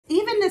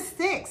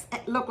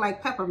sticks look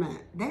like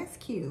peppermint. That's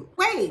cute.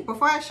 Wait,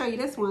 before I show you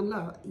this one,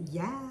 look.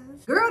 Yes.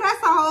 Girl,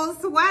 that's a whole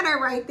sweater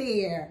right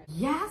there.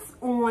 Yes,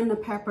 on the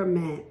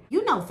peppermint.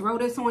 You know, throw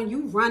this on,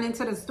 you run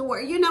into the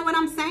store. You know what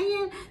I'm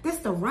saying? This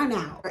the run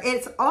out.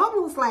 It's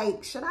almost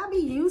like, should I be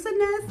using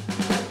this?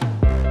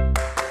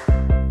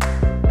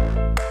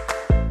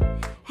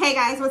 Hey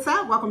guys, what's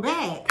up? Welcome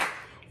back.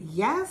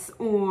 Yes,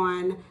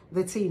 on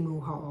the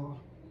TEMU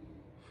haul.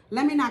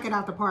 Let me knock it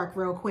out the park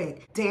real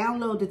quick.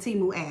 Download the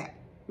TEMU app,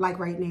 like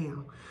right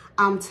now.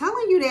 I'm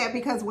telling you that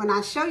because when I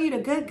show you the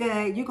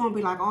good, you're going to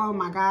be like, oh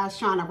my gosh,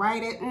 trying to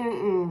write it.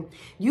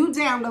 You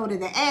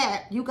downloaded the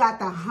app. You got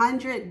the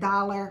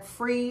 $100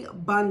 free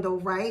bundle,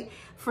 right?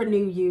 For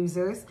new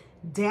users.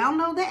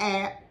 Download the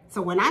app.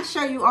 So when I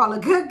show you all the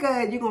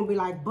good, you're going to be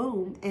like,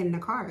 boom, in the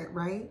cart,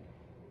 right?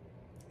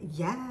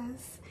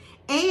 Yes.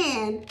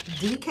 And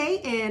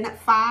DKN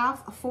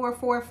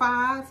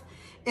 5445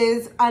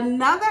 is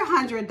another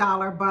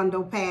 $100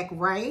 bundle pack,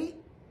 right?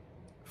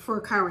 For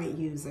current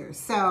users.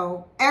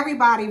 So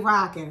everybody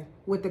rocking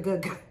with the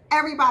good.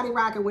 Everybody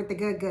rocking with the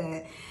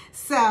good.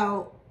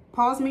 So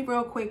pause me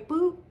real quick,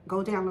 boop,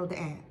 go download the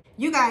app.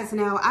 You guys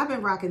know I've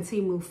been rocking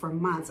TEMU for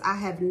months. I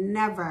have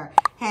never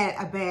had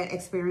a bad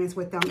experience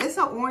with them. It's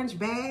an orange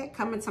bag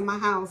coming to my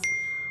house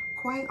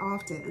quite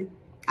often.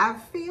 I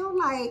feel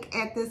like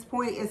at this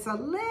point it's a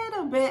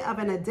little bit of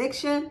an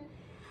addiction.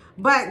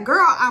 But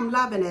girl, I'm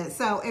loving it.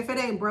 So if it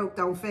ain't broke,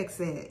 don't fix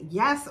it.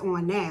 Yes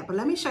on that. But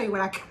let me show you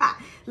what I got.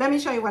 Let me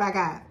show you what I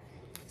got.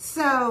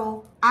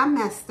 So I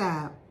messed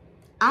up.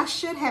 I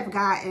should have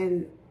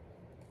gotten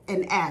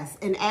an S.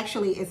 And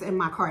actually it's in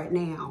my cart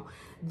now.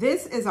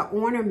 This is an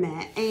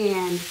ornament.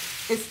 And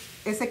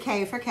it's a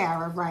K for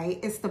Kara, right?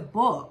 It's the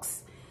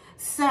books.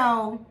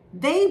 So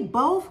they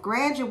both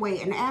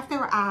graduate. And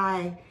after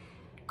I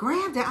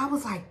grabbed it, I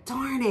was like,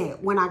 darn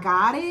it. When I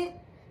got it,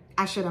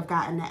 I should have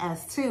gotten the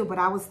S too, but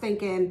I was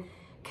thinking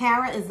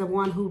Kara is the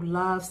one who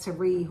loves to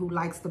read, who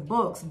likes the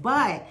books.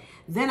 But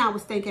then I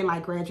was thinking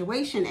like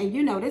graduation, and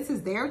you know, this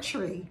is their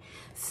tree.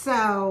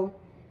 So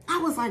I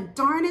was like,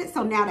 darn it.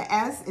 So now the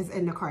S is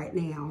in the cart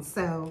now.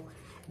 So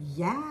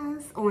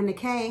yes, on the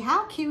K.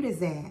 How cute is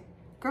that?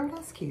 Girl,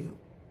 that's cute.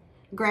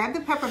 Grab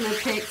the peppermint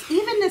picks.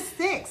 Even the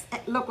sticks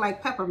look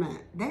like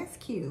peppermint. That's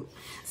cute.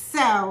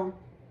 So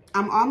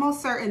I'm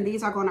almost certain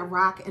these are going to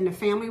rock in the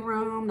family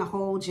room, the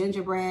whole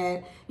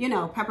gingerbread, you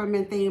know,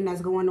 peppermint theme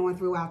that's going on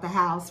throughout the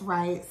house,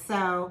 right?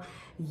 So,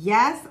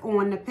 yes,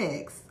 on the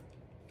picks.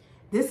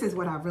 This is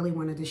what I really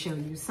wanted to show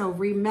you. So,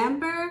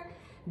 remember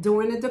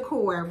doing the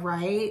decor,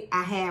 right?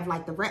 I have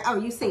like the red, oh,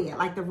 you see it,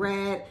 like the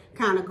red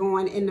kind of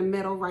going in the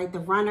middle, right? The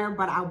runner,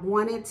 but I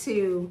wanted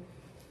to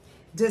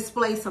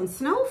display some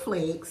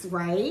snowflakes,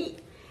 right?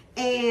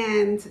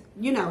 And,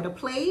 you know, the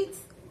plates.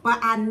 But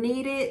I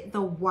needed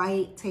the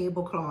white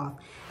tablecloth.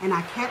 And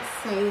I kept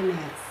saying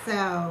that.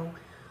 So,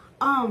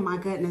 oh my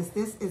goodness,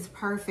 this is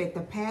perfect.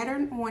 The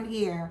pattern on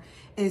here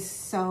is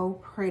so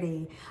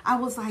pretty. I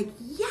was like,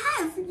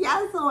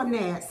 yes on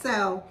that.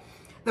 So,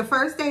 the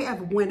first day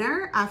of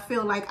winter, I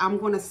feel like I'm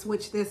going to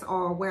switch this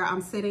or where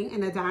I'm sitting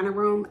in the dining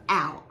room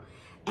out.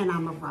 And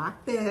I'm going to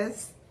rock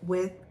this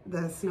with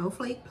the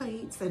snowflake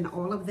plates and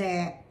all of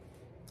that.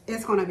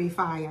 It's going to be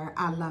fire.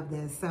 I love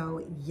this.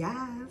 So,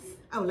 yes.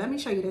 Oh, let me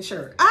show you this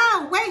shirt.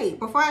 Oh, wait.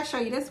 Before I show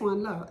you this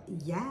one, look.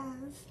 Yes.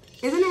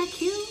 Isn't that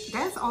cute?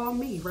 That's all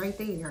me right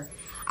there.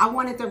 I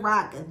wanted to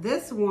rock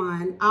this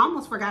one. I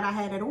almost forgot I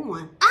had it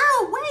on.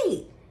 Oh,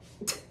 wait.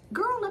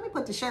 Girl, let me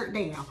put the shirt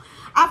down.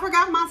 I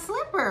forgot my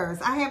slippers.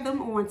 I have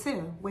them on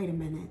too. Wait a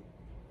minute.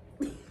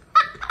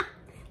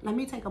 Let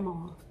me take them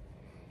off.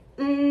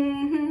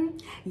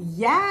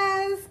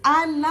 Yes.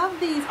 I love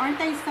these. Aren't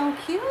they so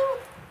cute?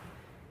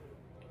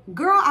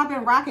 Girl, I've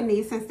been rocking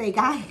these since they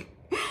got here.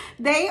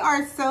 They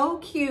are so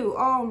cute.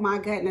 Oh my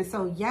goodness.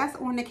 So yes,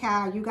 on the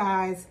cow, you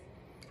guys,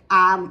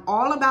 I'm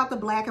all about the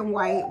black and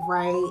white,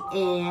 right?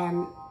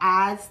 And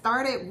I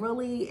started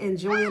really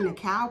enjoying the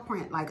cow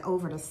print like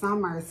over the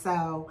summer.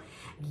 So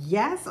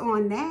yes,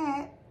 on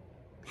that.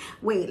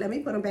 Wait, let me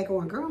put them back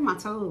on. Girl, my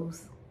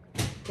toes,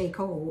 they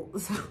cold.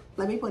 So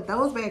let me put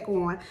those back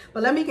on.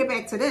 But let me get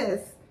back to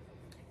this.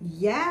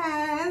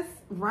 Yes,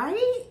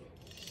 right?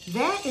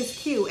 That is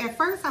cute. At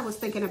first, I was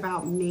thinking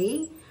about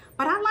me,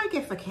 but I like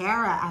it for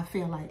Kara, I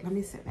feel like. Let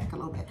me sit back a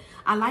little bit.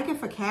 I like it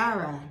for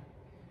Kara.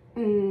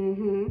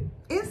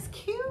 It's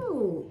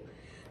cute.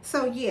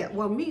 So, yeah,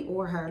 well, me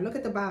or her. Look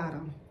at the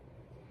bottom.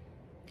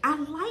 I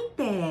like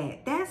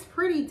that. That's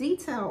pretty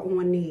detail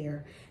on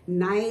there.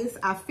 Nice.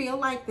 I feel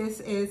like this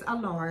is a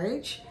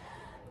large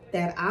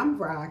that I'm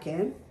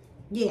rocking.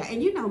 Yeah,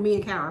 and you know me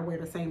and Kara wear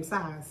the same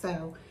size,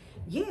 so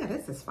yeah,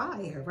 this is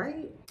fire,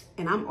 right?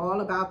 And I'm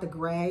all about the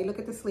gray. Look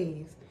at the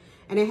sleeves.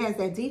 And it has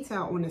that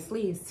detail on the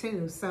sleeves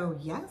too. So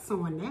yes,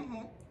 on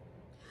that.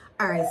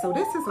 All right, so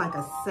this is like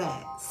a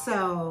set.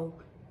 So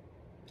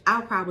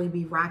I'll probably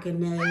be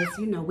rocking this.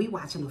 You know, we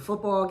watching a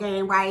football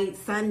game, right?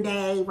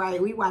 Sunday, right?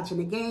 We watching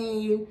the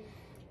game.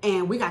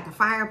 And we got the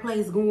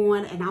fireplace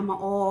going. And I'm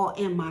all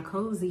in my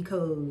cozy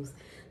coats.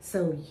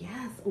 So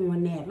yes,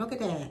 on that. Look at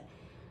that.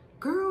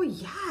 Girl,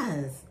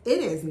 yes, it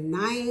is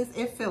nice.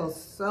 It feels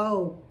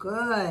so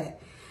good.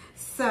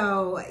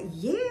 So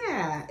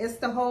yeah, it's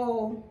the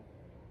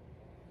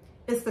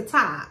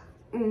top.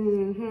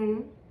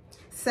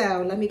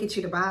 So let me get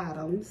you the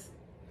bottoms.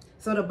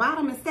 So the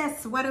bottom is that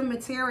sweater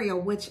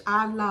material, which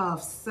I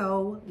love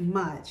so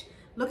much.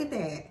 Look at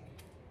that.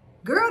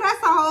 Girl,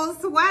 that's a whole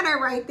sweater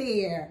right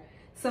there.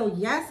 So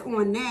yes,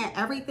 on that,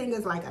 everything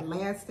is like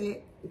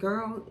elastic.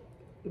 Girl.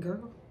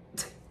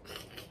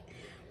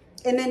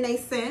 And then they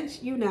cinch,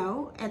 you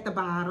know, at the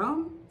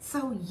bottom.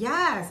 So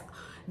yes,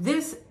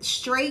 this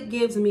straight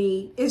gives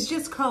me, it's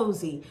just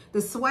cozy.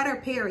 The sweater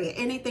period,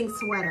 anything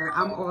sweater,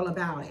 I'm all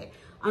about it.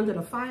 Under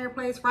the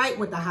fireplace, right?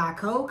 With the hot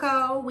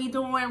cocoa we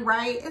doing,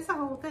 right? It's a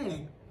whole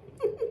thing.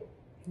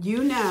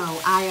 You know,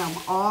 I am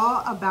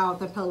all about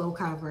the pillow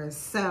covers.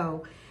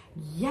 So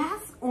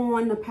yes,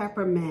 on the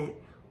peppermint.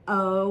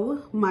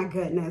 Oh my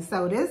goodness.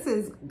 So this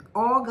is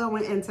all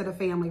going into the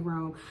family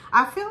room.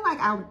 I feel like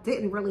I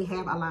didn't really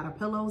have a lot of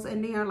pillows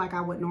in there like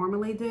I would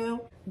normally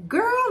do.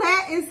 Girl,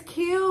 that is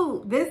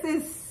cute. This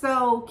is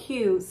so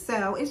cute.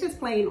 So it's just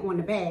plain on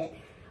the back.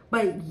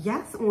 But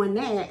yes, on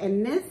that.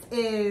 And this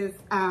is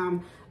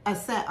a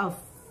set of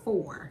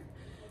 4,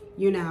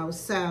 you know.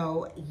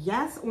 So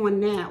yes, on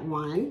that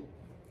one.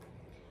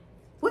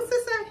 What's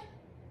this say?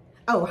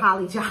 Oh,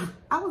 Holly Jolly.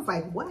 I was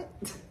like, what?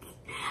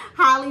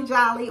 Holly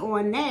Jolly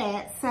on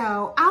that.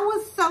 So I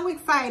was so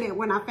excited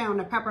when I found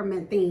the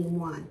peppermint theme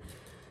one.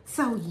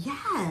 So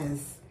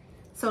yes.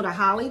 So the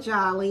Holly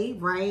Jolly,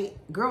 right?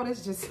 Girl,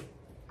 this just,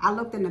 I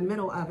looked in the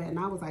middle of it and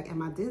I was like,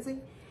 am I dizzy?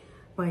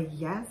 But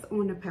yes,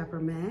 on the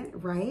peppermint,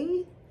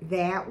 right?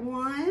 That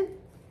one.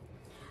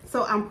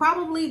 So I'm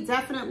probably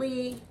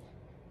definitely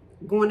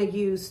going to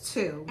use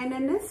 2. And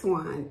then this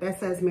one that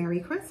says Merry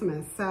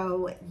Christmas.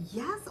 So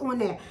yes, on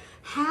that.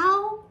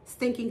 How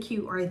stinking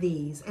cute are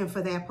these? And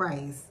for that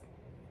price?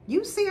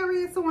 You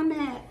serious on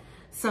that?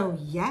 So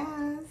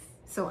yes.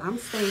 So I'm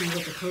staying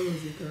with the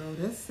cozy, girl.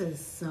 This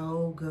is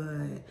so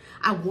good.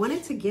 I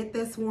wanted to get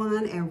this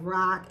one and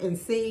rock and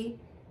see.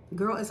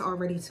 Girl, it's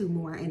already 2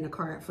 more in the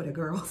cart for the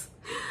girls.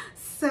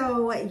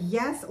 So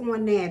yes,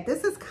 on that.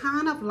 This is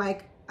kind of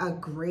like a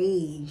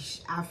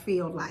grayish, I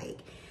feel like,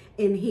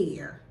 in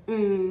here.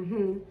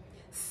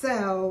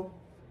 So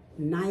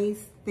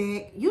nice,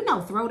 thick. You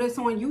know, throw this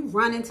on, you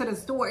run into the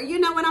store. You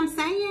know what I'm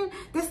saying?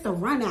 This the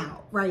run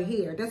out right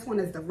here. This one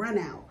is the run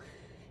out.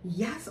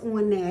 Yes,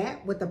 on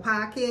that with the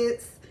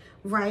pockets,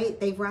 right?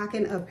 They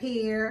rocking up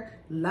here.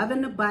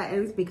 Loving the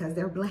buttons because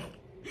they're black.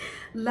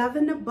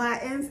 Loving the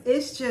buttons.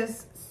 It's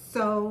just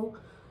so,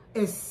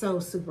 it's so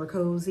super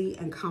cozy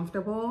and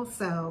comfortable.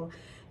 So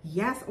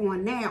yes,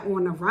 on that,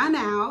 on the run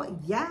out,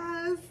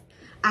 yes.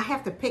 I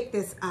have to pick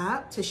this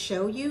up to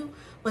show you,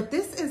 but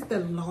this is the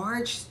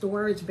large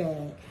storage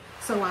bag.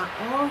 So I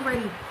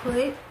already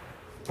put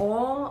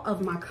all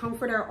of my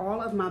comforter,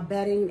 all of my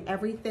bedding,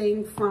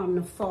 everything from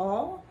the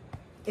fall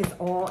is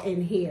all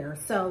in here.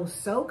 So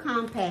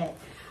compact.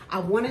 I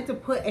wanted to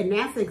put, and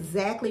that's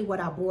exactly what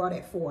I bought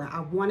it for. I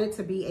wanted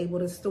to be able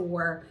to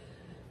store,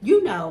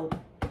 you know,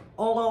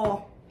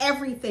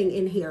 everything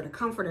in here, the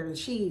comforter, the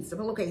sheets, the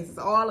pillowcases,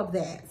 all of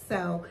that.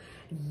 So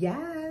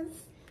yes,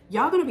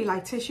 y'all gonna be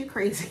like, tissue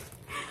crazy.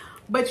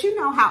 But you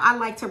know how I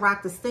like to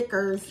rock the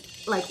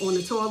stickers like on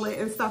the toilet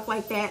and stuff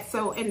like that.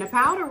 So in the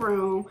powder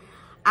room,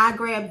 I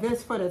grabbed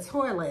this for the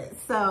toilet.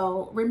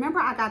 So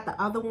remember I got the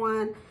other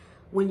one,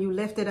 when you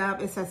lift it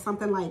up, it says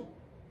something like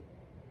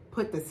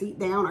put the seat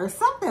down or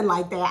something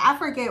like that. I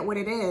forget what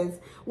it is,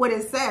 what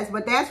it says,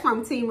 but that's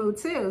from TEMU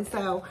too.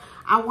 So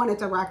I wanted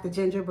to rock the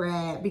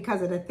gingerbread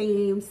because of the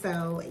theme.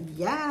 So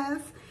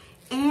yes.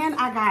 And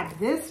I got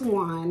this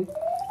one.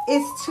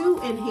 It's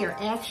 2 in here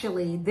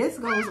actually. This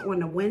goes on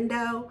the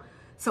window,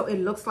 so it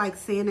looks like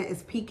Santa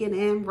is peeking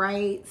in,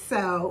 right?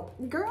 So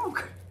girl,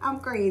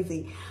 I'm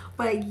crazy.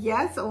 But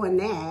yes, on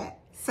that.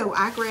 So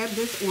I grabbed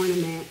this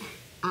ornament.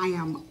 I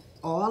am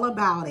all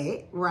about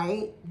it,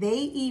 right? They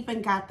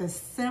even got the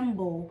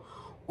symbol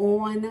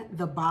on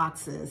the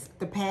boxes,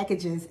 the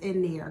packages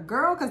in there.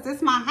 Girl, because this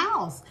is my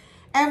house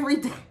every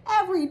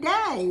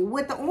day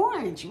with the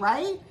orange,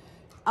 right?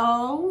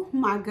 Oh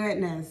my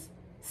goodness.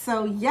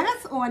 So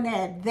yes, on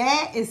that.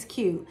 That is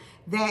cute.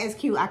 That is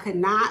cute. I could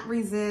not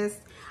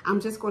resist.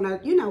 I'm just gonna,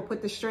 you know,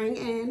 put the string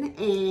in,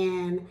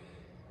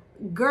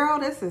 and girl,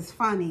 this is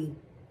funny.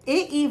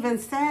 It even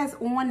says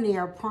on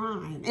there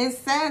Prime. It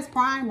says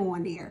Prime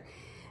on there.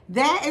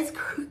 That's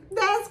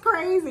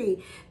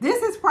crazy.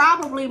 This is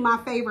probably my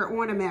favorite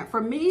ornament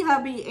for me,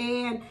 hubby,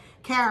 and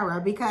Kara,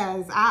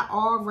 because I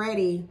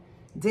already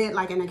did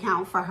like an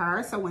account for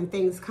her. So when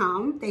things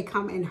come, they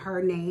come in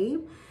her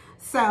name.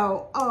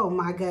 So, oh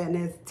my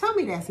goodness. Tell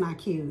me that's not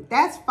cute.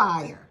 That's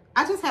fire.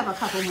 I just have a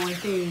couple more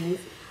things.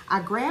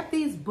 I grabbed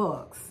these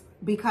books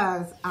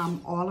because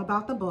I'm all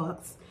about the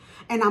books.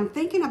 And I'm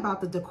thinking about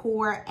the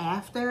decor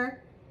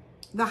after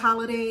the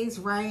holidays,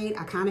 right?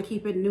 I kind of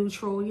keep it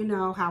neutral, you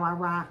know how I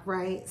rock,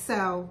 right?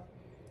 So,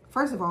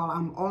 first of all,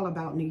 I'm all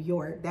about New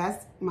York.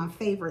 That's my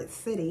favorite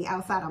city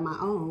outside of my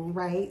own,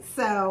 right?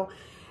 So,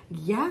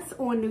 Yes,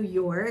 on New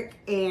York,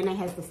 and it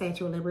has the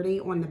Statue of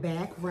Liberty on the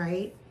back,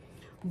 right?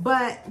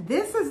 But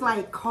this is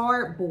like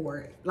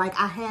cardboard. Like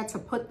I had to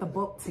put the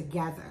book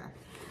together.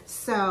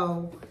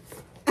 So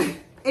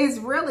it's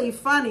really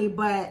funny,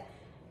 but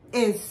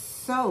it's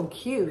so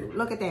cute.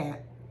 Look at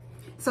that.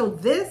 So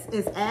this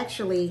is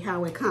actually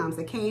how it comes.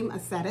 It came a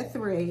set of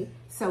 3.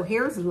 So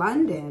here's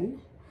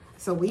London.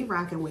 So we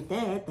rocking with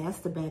that. That's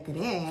the back of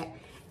that.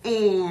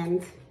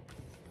 And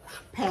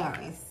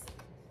Paris.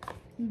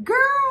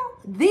 Girl,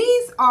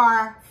 these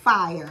are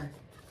fire.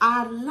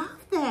 I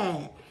love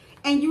that.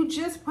 And you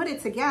just put it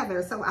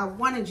together. So I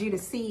wanted you to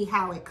see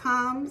how it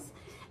comes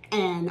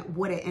and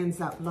what it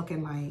ends up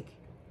looking like.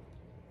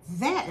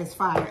 That is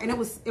fire. And it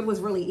was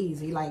really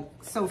easy, like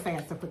so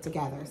fast to put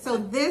together. So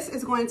this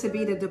is going to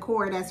be the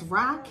decor that's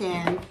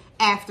rocking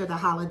after the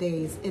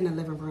holidays in the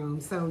living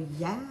room. So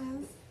yes.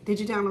 Did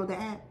you download the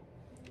app?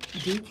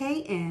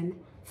 DKN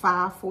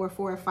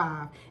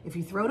 5445. If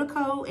you throw the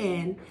code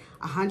in,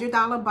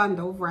 $100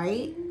 bundle,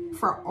 right?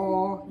 For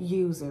all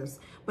users.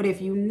 But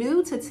if you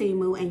new to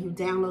TEMU and you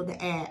download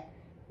the app,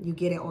 you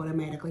get it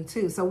automatically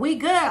too. So we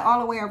good all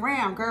the way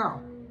around,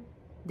 girl.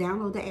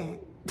 Download the app.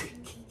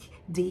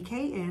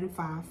 DKN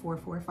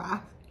 5445.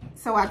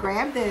 So I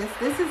grabbed this.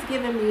 This is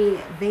giving me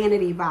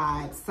vanity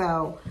vibes.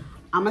 So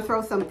I'm gonna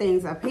throw some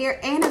things up here,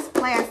 and it's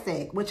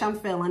plastic, which I'm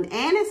feeling,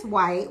 and it's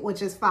white,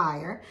 which is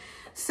fire.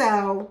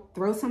 So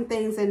throw some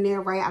things in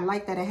there, right? I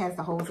like that it has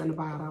the holes in the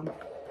bottom.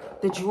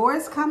 The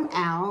drawers come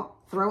out.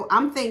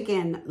 I'm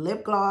thinking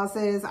lip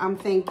glosses. I'm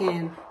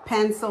thinking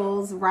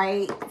pencils,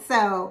 right?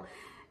 So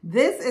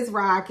this is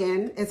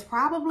rocking. It's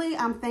probably,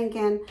 I'm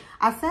thinking,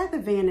 I said the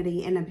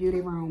vanity in the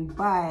beauty room,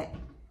 but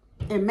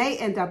it may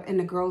end up in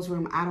the girls'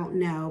 room. I don't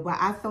know, but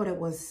I thought it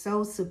was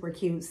so super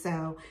cute.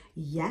 So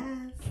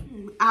yes,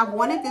 I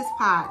wanted this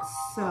pot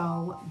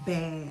so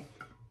bad.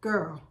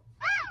 Girl,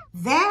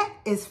 that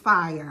is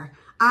fire.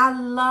 I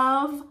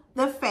love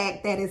the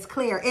fact that it's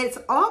clear. It's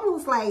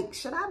almost like,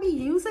 should I be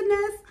using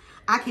this?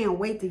 I can't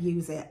wait to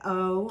use it.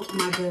 Oh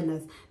my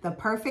goodness. The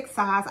perfect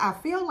size. I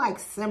feel like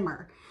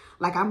simmer.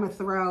 Like I'm gonna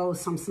throw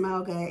some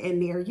smell good in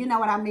there. You know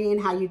what I mean?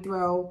 How you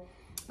throw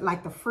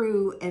like the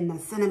fruit and the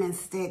cinnamon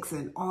sticks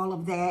and all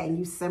of that, and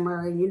you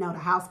simmer, and you know the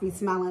house be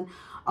smelling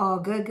all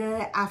good.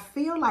 I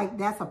feel like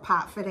that's a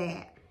pot for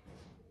that.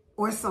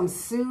 Or some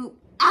soup.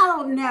 I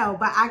don't know,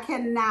 but I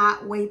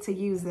cannot wait to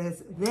use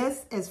this.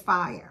 This is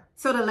fire.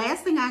 So the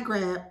last thing I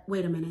grabbed,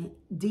 wait a minute,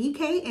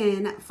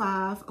 DKN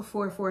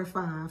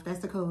 5445. That's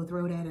the code,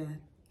 throw that in.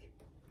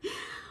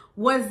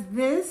 Was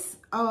this,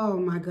 oh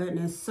my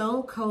goodness,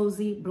 so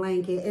cozy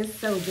blanket. It's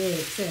so big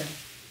too.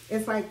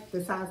 It's like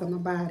the size of my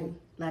body.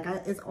 Like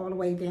it's all the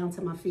way down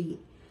to my feet.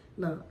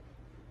 Look.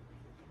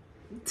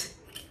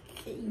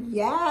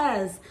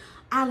 Yes.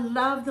 I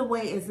love the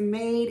way it's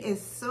made.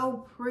 It's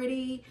so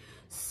pretty,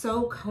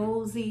 so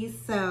cozy.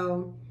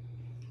 So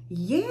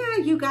yeah,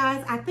 you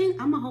guys, I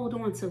think I'm gonna hold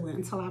on to it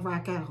until I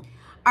rock out.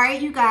 All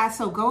right, you guys,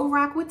 so go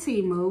rock with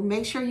TEMU.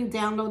 Make sure you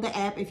download the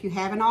app if you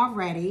haven't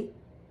already.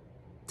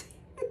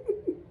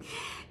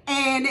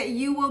 And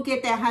you will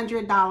get that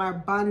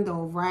 $100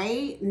 bundle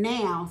right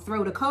now.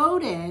 Throw the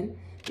code in,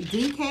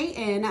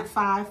 DKN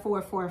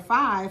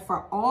 5445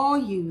 for all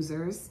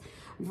users,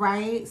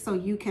 right? So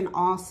you can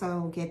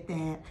also get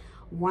that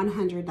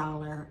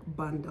 $100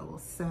 bundle.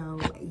 So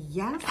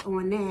yes,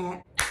 on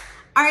that.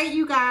 All right,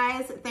 you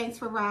guys, thanks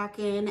for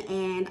rocking,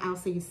 and I'll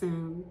see you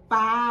soon.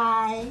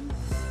 Bye.